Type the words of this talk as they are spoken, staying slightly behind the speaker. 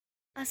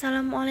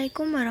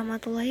Assalamualaikum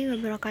warahmatullahi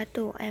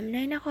wabarakatuh. I'm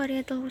Naina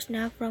Qoriatul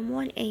Khusna from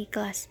 1A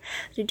class.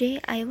 Today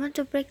I want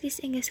to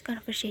practice English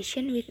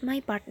conversation with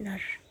my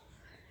partner.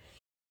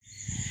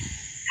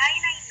 Hi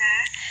Naina,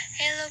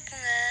 Hello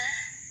Bunga,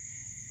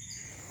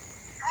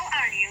 how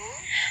are you?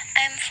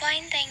 I'm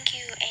fine thank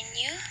you, and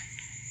you?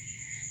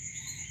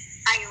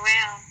 I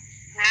well.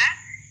 Nah,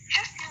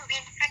 have you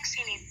been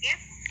vaccinated?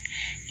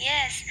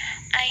 Yes,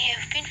 I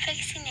have been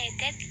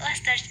vaccinated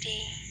last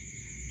Thursday.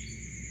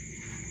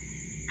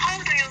 How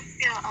do you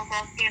feel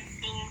about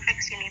getting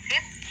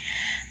vaccinated?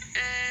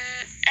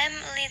 I'm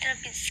a little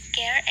bit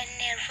scared and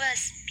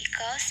nervous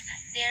because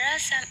there are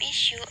some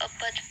issues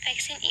about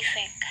vaccine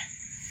effect.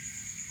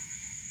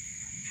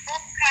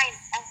 What kind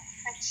of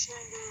vaccine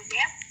do you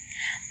get?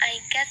 I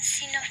got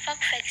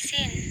Sinovac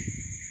vaccine.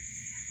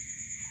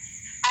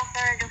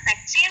 After the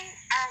vaccine,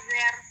 are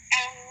there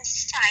any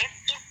side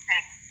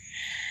effects?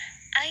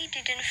 I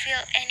didn't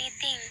feel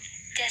anything,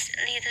 just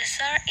a little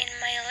sore in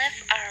my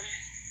left arm.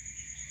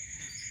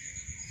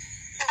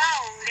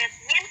 Wow, that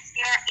means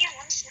your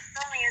immune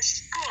system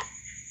is good.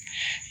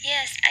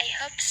 Yes, I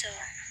hope so.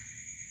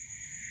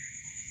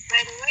 By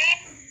the way,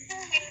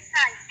 how many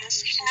times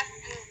have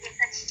you been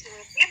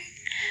vaccinated?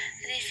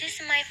 This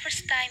is my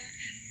first time,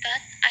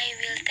 but I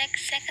will take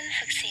second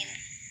vaccine.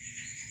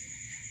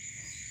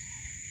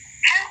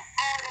 Have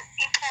all the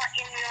people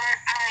in your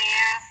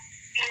area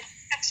been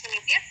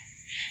vaccinated?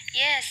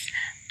 Yes,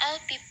 all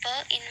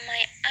people in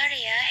my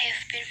area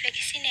have been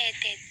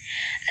vaccinated.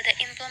 The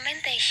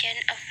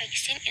implementation of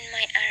vaccine in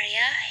my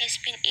area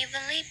has been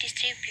evenly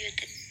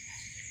distributed.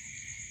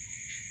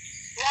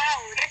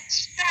 Wow,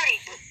 that's very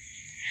good.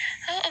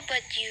 How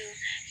about you?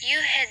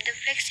 You had the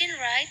vaccine,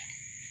 right?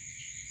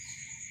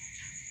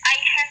 I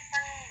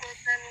haven't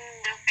gotten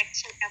the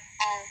vaccine at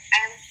all.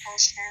 I'm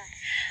concerned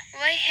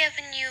Why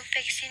haven't you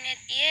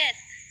vaccinated yet?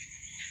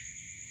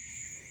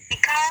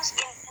 because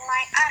in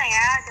my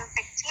area the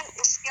vaccine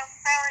is still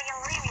very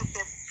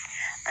limited.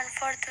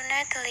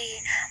 Unfortunately,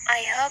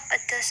 I hope a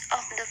dose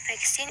of the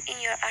vaccine in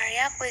your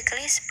area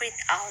quickly spread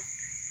out.